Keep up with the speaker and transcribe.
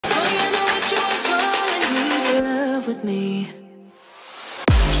with me.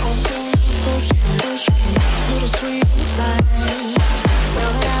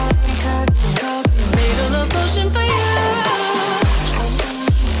 Made a love potion for you.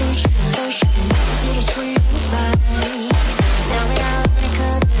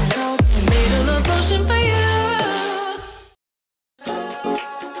 Made a love potion for you.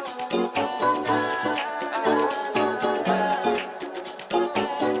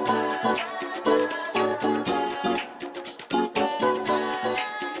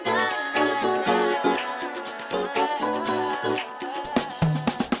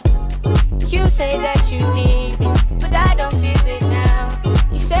 You say that you need me, but I don't feel it now.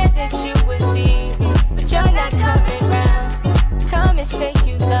 You said that you would see me, but you're not coming round. Come and say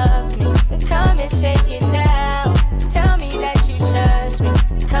you love me, and come and say it now. Tell me that you trust me,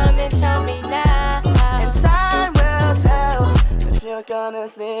 come and tell me now. And time will tell if you're gonna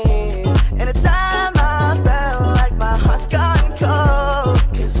leave. And the time I felt like my heart's gone cold.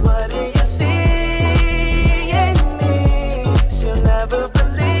 Cause what do you see in me? She'll never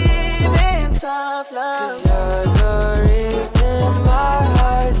believe in tough love. Cause you're the reason my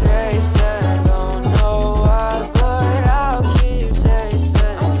heart's racing. Don't know why, but I'll keep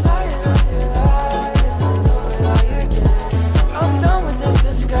chasing. I'm tired of your lies, I'm doing all your games. I'm done with this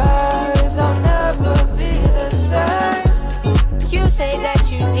disguise, I'll never be the same. You say that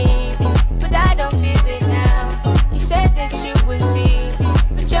you need me, but I don't feel it now. You said that you would see me,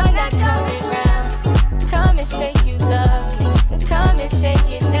 but you're not coming round. Come and say you love me, and come and say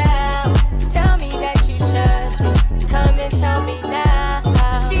it now. Tell me that you trust me, come and tell me now.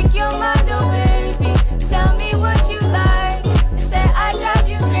 Speak your mind, oh baby, tell me what you like. They say I drive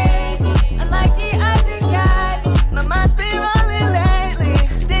you crazy, unlike the other guys. My mind's been rolling lately,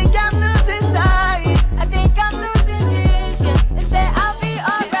 think I'm losing sight. I think I'm losing vision. They say I'll be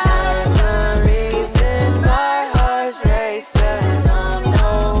alright. You're the reason my heart's racing. Don't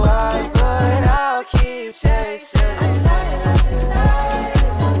know why, but I'll keep chasing. I'm tired of your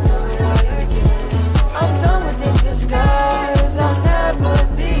lies, I'm doing all your games. I'm done with this disguise, I'll never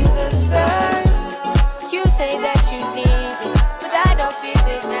be the same. You say that you need me, but I don't feel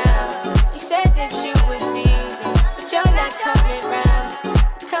it now. You said that you would see me, but you're not coming round.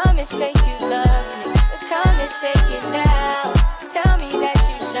 Come and say you love me, but come and say it now. Tell me that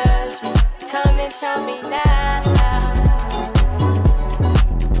you trust me, come and tell me now.